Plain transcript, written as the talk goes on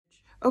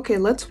Okay,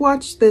 let's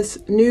watch this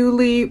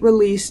newly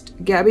released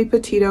Gabby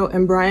Petito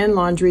and Brian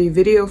Laundrie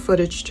video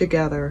footage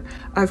together.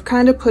 I've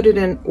kind of put it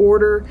in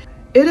order.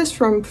 It is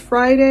from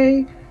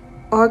Friday,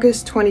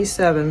 August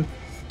 27th,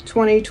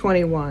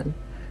 2021.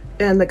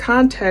 And the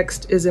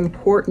context is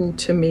important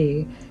to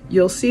me.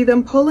 You'll see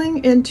them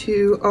pulling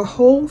into a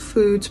Whole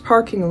Foods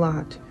parking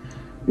lot.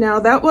 Now,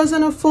 that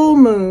wasn't a full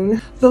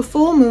moon. The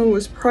full moon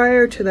was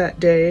prior to that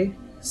day,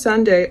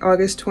 Sunday,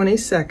 August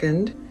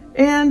 22nd.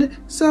 And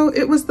so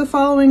it was the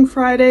following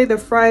Friday, the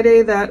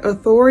Friday that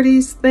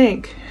authorities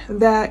think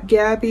that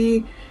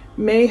Gabby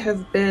may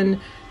have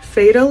been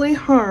fatally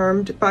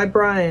harmed by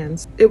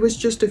Brian's. It was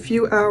just a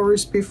few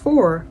hours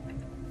before.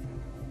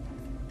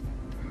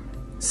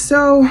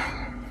 So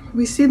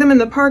we see them in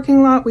the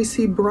parking lot. We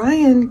see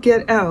Brian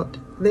get out.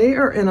 They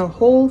are in a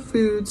Whole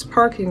Foods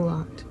parking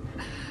lot.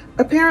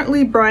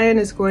 Apparently, Brian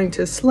is going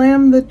to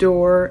slam the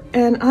door,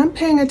 and I'm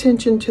paying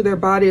attention to their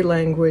body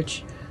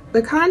language.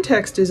 The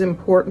context is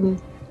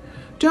important.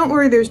 Don't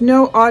worry, there's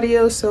no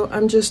audio, so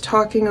I'm just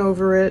talking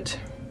over it.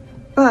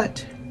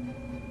 But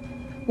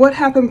what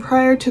happened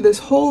prior to this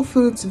Whole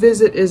Foods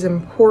visit is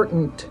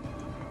important.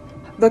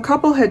 The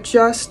couple had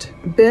just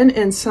been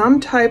in some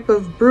type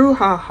of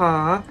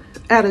brouhaha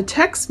at a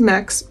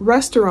Tex-Mex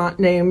restaurant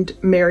named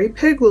Mary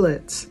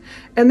Piglets.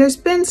 And there's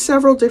been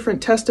several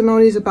different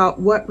testimonies about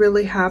what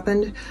really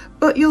happened,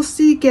 but you'll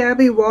see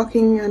Gabby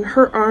walking and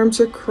her arms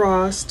are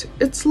crossed.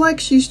 It's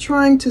like she's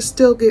trying to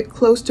still get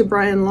close to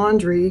Brian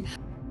Laundrie.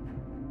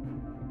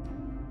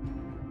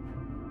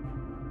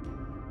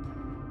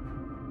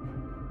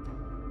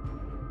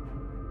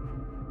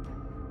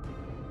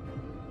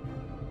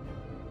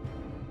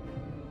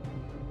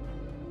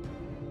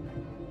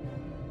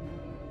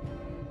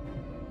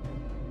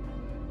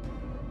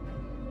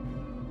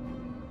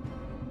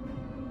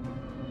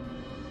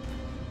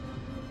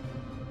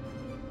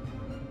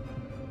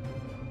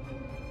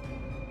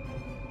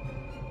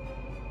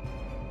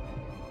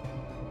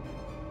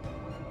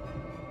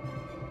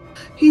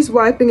 He's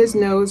wiping his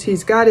nose,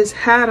 he's got his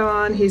hat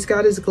on, he's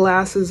got his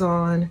glasses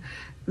on.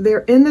 They're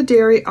in the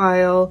dairy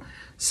aisle.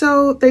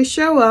 So they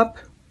show up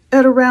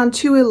at around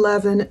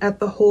 2:11 at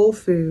the Whole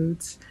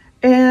Foods.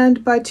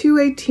 And by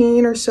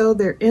 2:18 or so,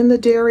 they're in the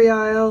dairy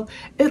aisle.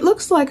 It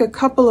looks like a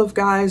couple of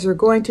guys are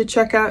going to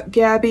check out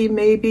Gabby,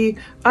 maybe.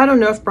 I don't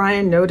know if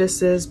Brian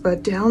notices,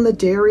 but down the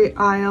dairy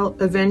aisle,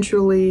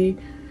 eventually,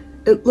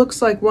 it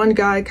looks like one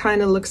guy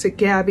kind of looks at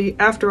Gabby.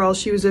 After all,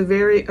 she was a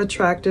very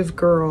attractive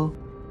girl.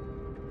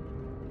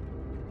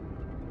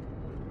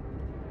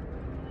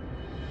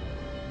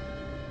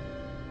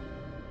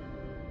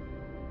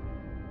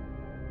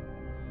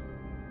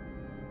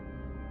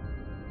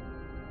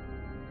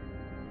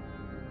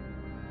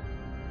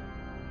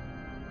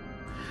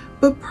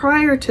 But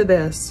prior to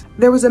this,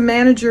 there was a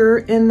manager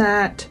in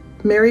that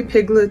Mary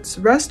Piglets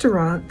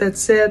restaurant that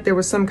said there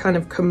was some kind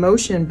of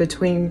commotion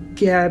between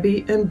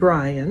Gabby and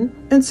Brian.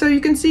 And so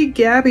you can see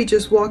Gabby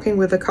just walking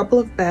with a couple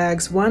of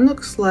bags. One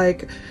looks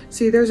like,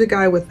 see, there's a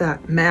guy with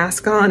that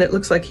mask on. It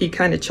looks like he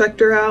kind of checked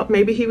her out.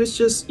 Maybe he was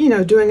just,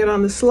 doing it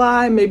on the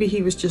sly. Maybe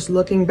he was just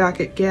looking back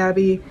at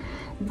Gabby.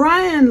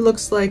 Brian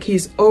looks like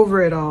he's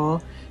over it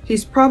all.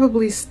 He's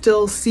probably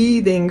still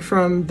seething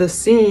from the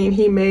scene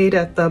he made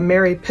at the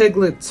Mary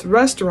Piglets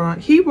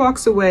restaurant. He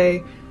walks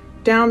away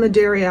down the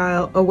dairy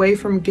aisle away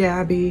from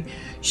Gabby.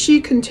 She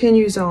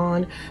continues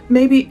on.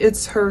 Maybe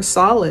it's her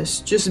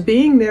solace, just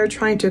being there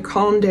trying to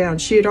calm down.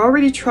 She had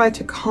already tried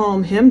to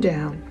calm him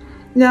down.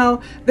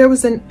 Now, there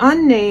was an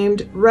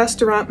unnamed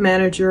restaurant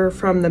manager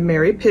from the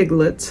Mary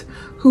Piglets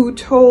who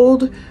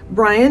told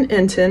Brian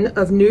Enton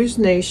of News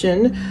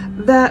Nation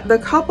that the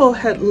couple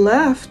had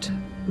left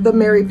the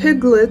Mary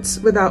Piglets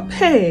without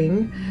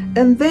paying,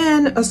 and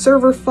then a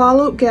server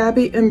followed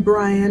Gabby and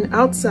Brian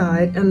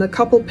outside and the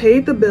couple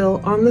paid the bill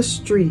on the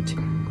street.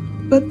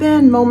 But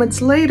then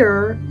moments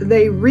later,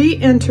 they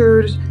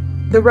re-entered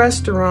the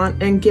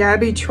restaurant and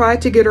Gabby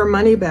tried to get her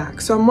money back.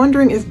 So I'm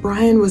wondering if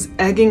Brian was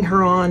egging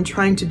her on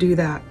trying to do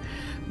that.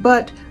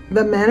 But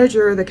the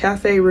manager of the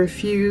cafe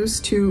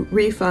refused to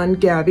refund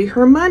Gabby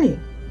her money.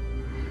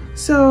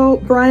 So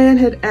Brian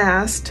had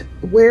asked,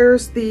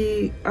 where's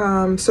the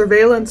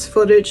surveillance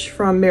footage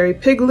from Mary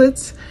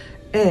Piglets?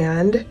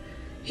 And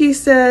he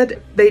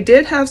said they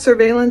did have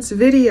surveillance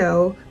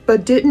video,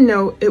 but didn't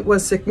know it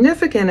was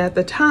significant at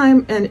the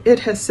time, and it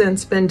has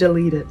since been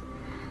deleted.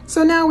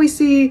 So now we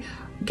see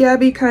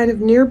Gabby kind of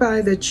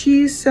nearby the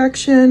cheese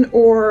section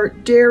or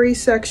dairy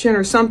section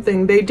or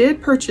something. They did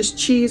purchase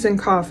cheese and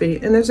coffee,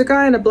 and there's a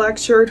guy in a black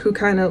shirt who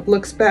kind of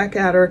looks back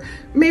at her.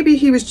 Maybe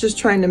he was just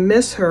trying to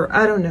miss her,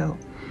 I don't know.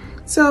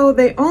 So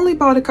they only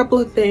bought a couple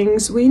of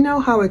things. We know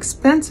how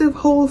expensive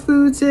Whole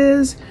Foods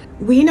is.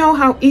 We know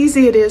how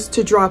easy it is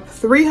to drop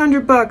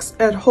 300 bucks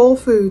at Whole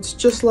Foods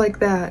just like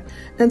that.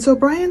 And so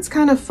Brian's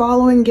kind of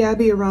following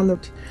Gabby around the...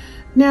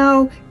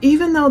 Now,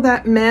 even though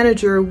that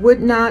manager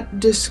would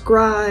not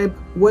describe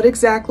what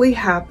exactly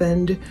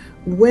happened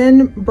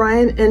when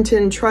Brian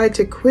Enton tried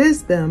to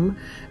quiz them,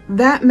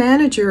 that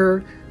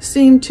manager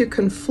seemed to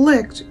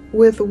conflict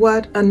with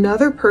what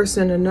another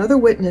person, another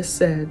witness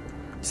said.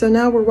 So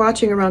now we're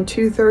watching around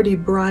 2:30.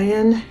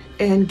 Brian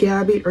and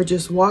Gabby are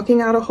just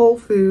walking out of Whole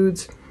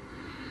Foods.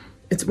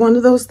 It's one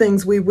of those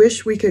things we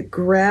wish we could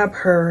grab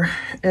her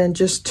and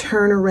just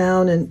turn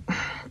around and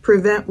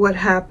prevent what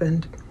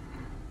happened.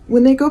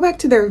 When they go back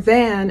to their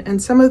van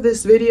and some of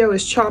this video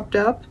is chopped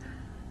up,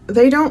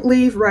 they don't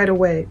leave right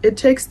away. It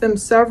takes them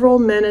several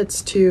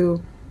minutes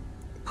to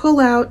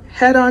pull out,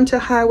 head onto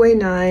Highway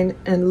 9,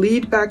 and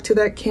lead back to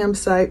that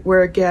campsite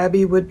where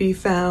Gabby would be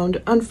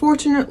found,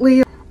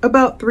 unfortunately,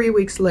 about 3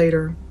 weeks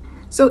later.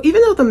 So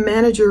even though the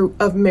manager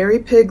of Mary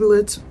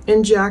Piglets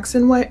in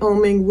Jackson,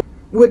 Wyoming,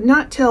 would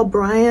not tell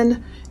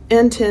Brian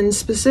Enton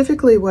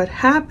specifically what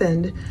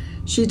happened,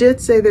 she did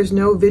say there's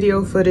no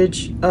video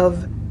footage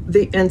of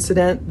the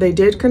incident. They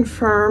did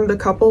confirm the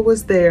couple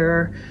was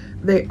there.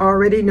 They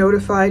already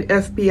notified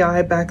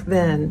FBI back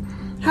then.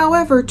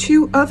 However,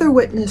 2 other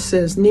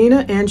witnesses,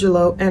 Nina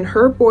Angelo and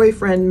her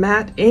boyfriend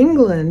Matt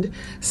England,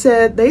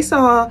 said they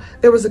saw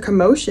there was a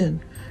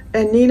commotion.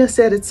 And Nina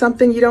said it's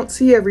something you don't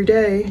see every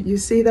day. You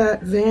see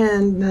that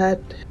van, that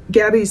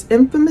Gabby's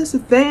infamous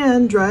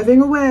van,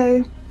 driving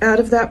away out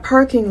of that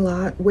parking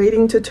lot,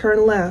 waiting to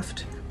turn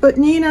left. But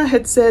Nina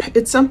had said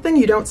it's something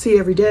you don't see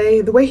every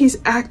day. The way he's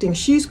acting,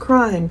 she's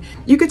crying.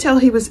 You could tell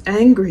he was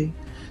angry.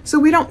 So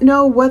we don't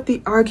know what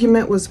the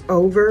argument was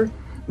over,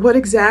 what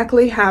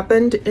exactly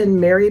happened in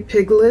Mary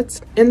Piglets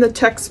in the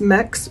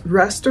Tex-Mex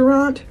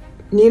restaurant.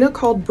 Nina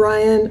called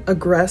Brian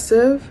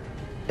aggressive,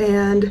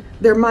 and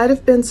there might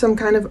have been some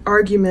kind of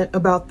argument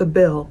about the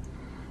bill.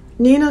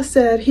 Nina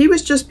said he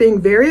was just being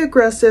very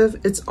aggressive.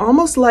 It's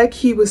almost like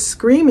he was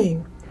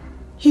screaming.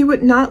 He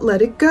would not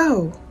let it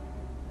go.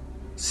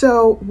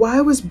 So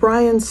why was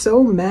Brian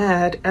so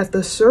mad at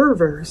the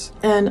servers?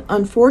 And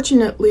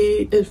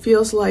unfortunately, it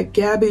feels like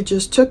Gabby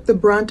just took the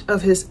brunt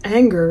of his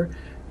anger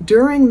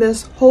during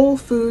this Whole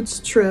Foods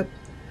trip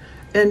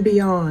and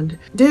beyond.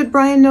 Did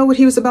Brian know what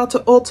he was about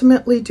to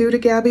ultimately do to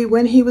Gabby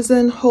when he was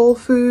in Whole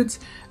Foods?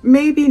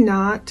 Maybe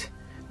not.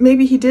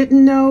 Maybe he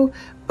didn't know,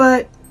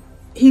 but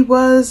he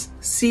was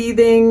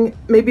seething.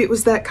 Maybe it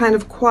was that kind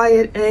of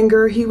quiet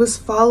anger. He was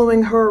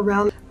following her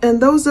around. And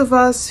those of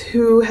us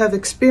who have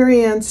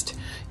experienced,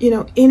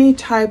 any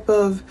type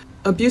of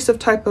abusive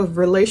type of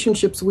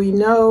relationships, we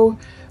know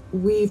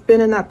we've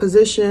been in that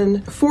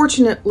position.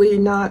 Fortunately,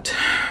 not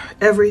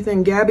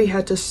everything Gabby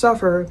had to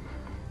suffer,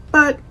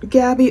 but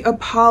Gabby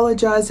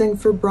apologizing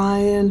for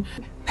Brian,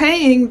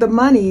 paying the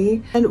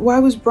money. And why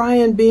was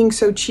Brian being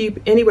so cheap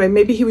anyway?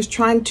 Maybe he was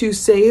trying to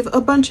save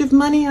a bunch of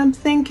money, I'm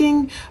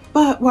thinking,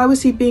 but why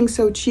was he being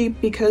so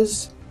cheap?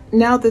 Because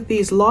now that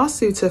these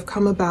lawsuits have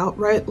come about,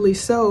 rightly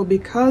so,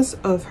 because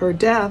of her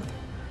death,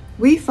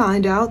 we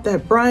find out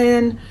that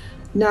Brian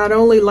not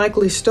only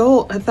likely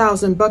stole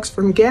 $1,000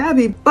 from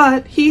Gabby,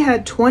 but he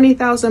had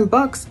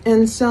 $20,000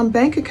 in some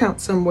bank account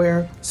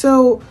somewhere.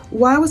 So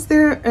why was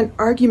there an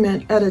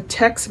argument at a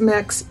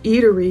Tex-Mex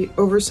eatery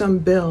over some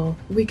bill?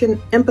 We can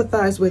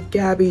empathize with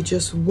Gabby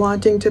just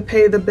wanting to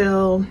pay the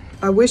bill.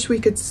 I wish we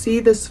could see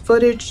this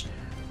footage.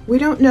 We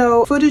don't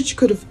know. Footage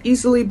could have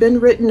easily been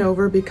written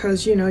over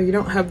because, you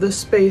don't have the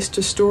space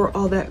to store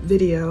all that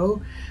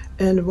video.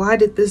 And why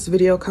did this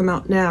video come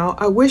out now?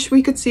 I wish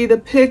we could see the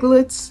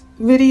Piglets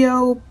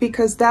video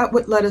because that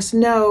would let us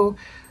know,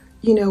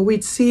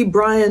 we'd see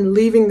Brian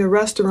leaving the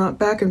restaurant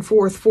back and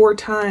forth 4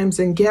 times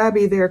and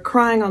Gabby there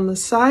crying on the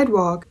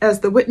sidewalk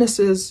as the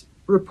witnesses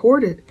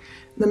reported.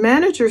 The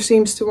manager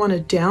seems to want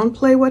to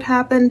downplay what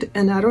happened,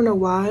 and I don't know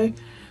why,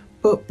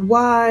 but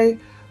why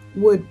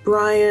would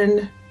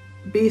Brian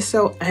be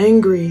so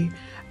angry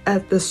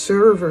at the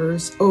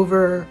servers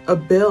over a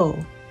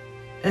bill?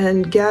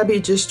 And Gabby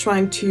just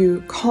trying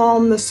to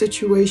calm the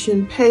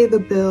situation, pay the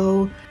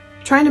bill,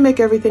 trying to make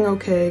everything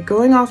okay,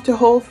 going off to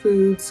Whole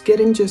Foods,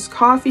 getting just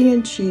coffee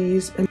and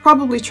cheese, and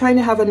probably trying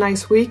to have a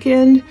nice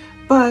weekend.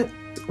 But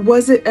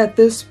was it at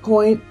this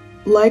point,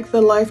 like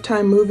the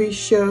Lifetime movie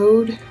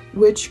showed,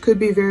 which could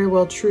be very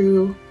well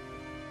true?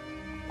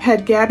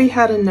 Had Gabby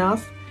had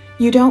enough?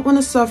 You don't want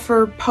to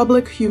suffer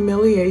public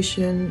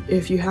humiliation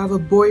if you have a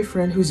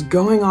boyfriend who's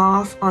going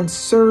off on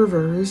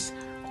servers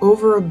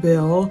over a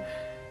bill.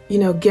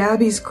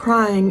 Gabby's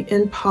crying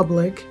in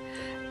public,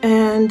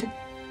 and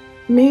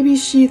maybe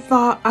she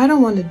thought, I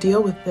don't want to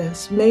deal with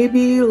this.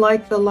 Maybe,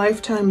 like the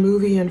Lifetime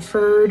movie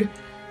inferred,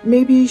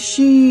 maybe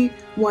she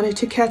wanted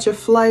to catch a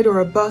flight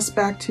or a bus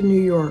back to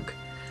New York,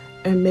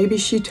 and maybe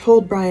she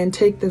told Brian,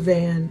 take the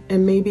van,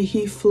 and maybe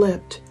he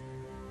flipped.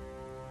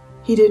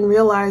 He didn't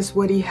realize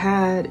what he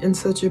had in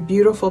such a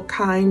beautiful,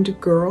 kind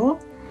girl,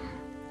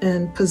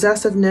 and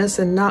possessiveness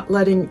and not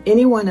letting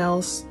anyone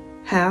else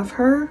have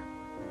her.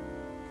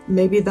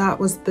 Maybe that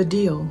was the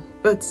deal.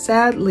 But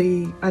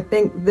sadly, I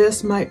think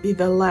this might be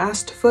the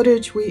last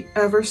footage we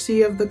ever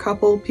see of the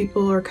couple.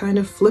 People are kind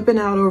of flipping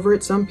out over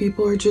it. Some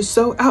people are just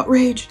so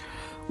outraged.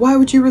 Why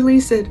would you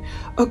release it?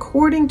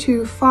 According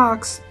to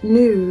Fox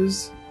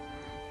News,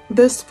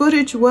 this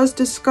footage was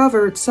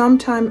discovered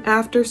sometime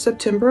after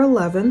September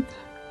 11th,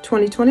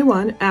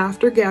 2021,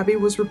 after Gabby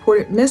was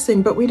reported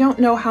missing, but we don't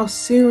know how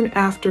soon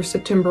after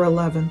September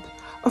 11th.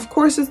 Of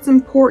course, it's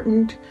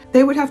important.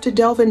 They would have to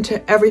delve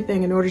into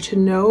everything in order to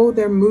know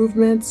their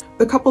movements,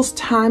 the couple's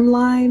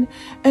timeline,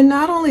 and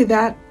not only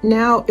that,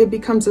 now it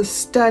becomes a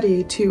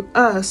study to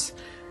us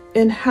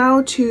in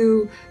how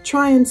to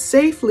try and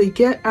safely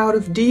get out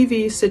of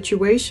DV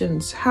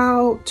situations,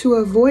 how to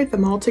avoid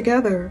them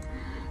altogether.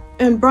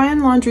 And Brian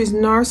Laundrie's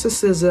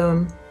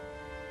narcissism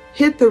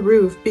hit the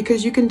roof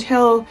because you can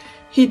tell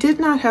he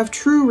did not have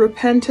true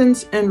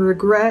repentance and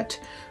regret,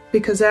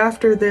 because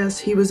after this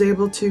he was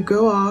able to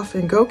go off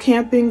and go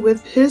camping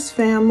with his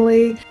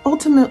family,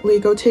 ultimately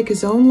go take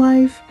his own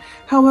life.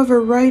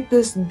 However, write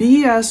this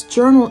BS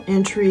journal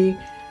entry,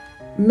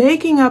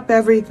 making up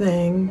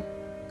everything,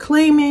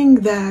 claiming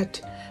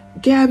that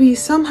Gabby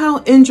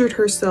somehow injured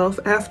herself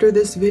after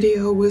this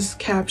video was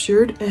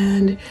captured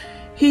and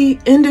he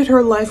ended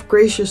her life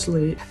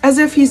graciously, as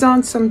if he's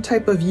on some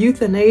type of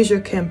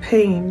euthanasia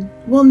campaign.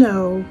 Well,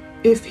 no.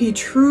 If he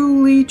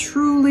truly,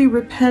 truly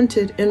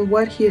repented in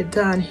what he had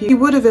done, he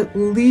would have at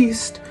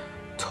least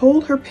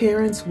told her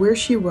parents where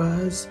she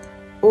was,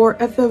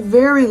 or at the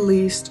very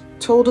least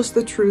told us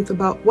the truth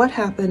about what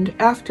happened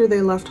after they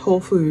left Whole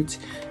Foods.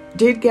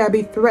 Did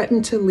Gabby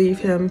threaten to leave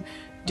him?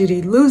 Did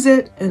he lose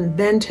it and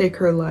then take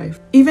her life?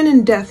 Even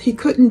in death, he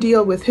couldn't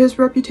deal with his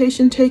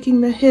reputation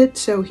taking the hit,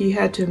 so he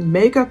had to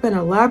make up an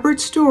elaborate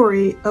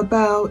story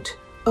about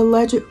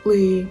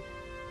allegedly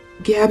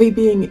Gabby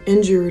being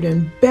injured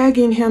and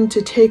begging him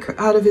to take her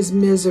out of his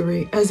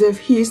misery, as if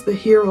he's the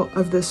hero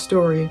of this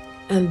story.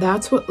 And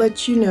that's what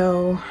lets you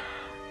know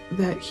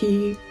that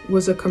he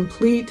was a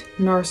complete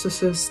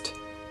narcissist,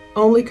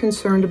 only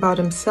concerned about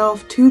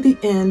himself to the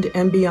end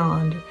and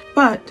beyond.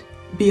 But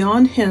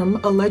beyond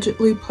him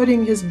allegedly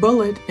putting his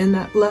bullet in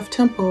that left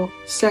temple,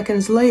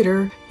 seconds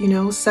later,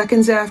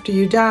 seconds after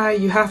you die,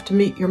 you have to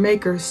meet your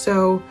maker,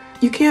 so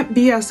you can't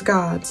BS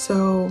God.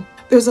 So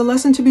there's a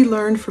lesson to be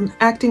learned from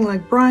acting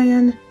like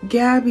Brian.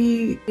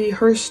 Gabby,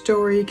 her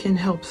story can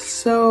help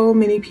so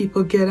many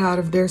people get out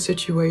of their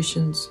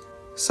situations.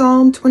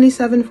 Psalm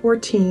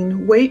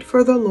 27:14, wait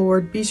for the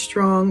Lord, be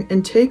strong,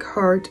 and take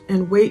heart,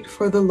 and wait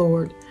for the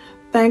Lord.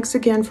 Thanks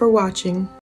again for watching.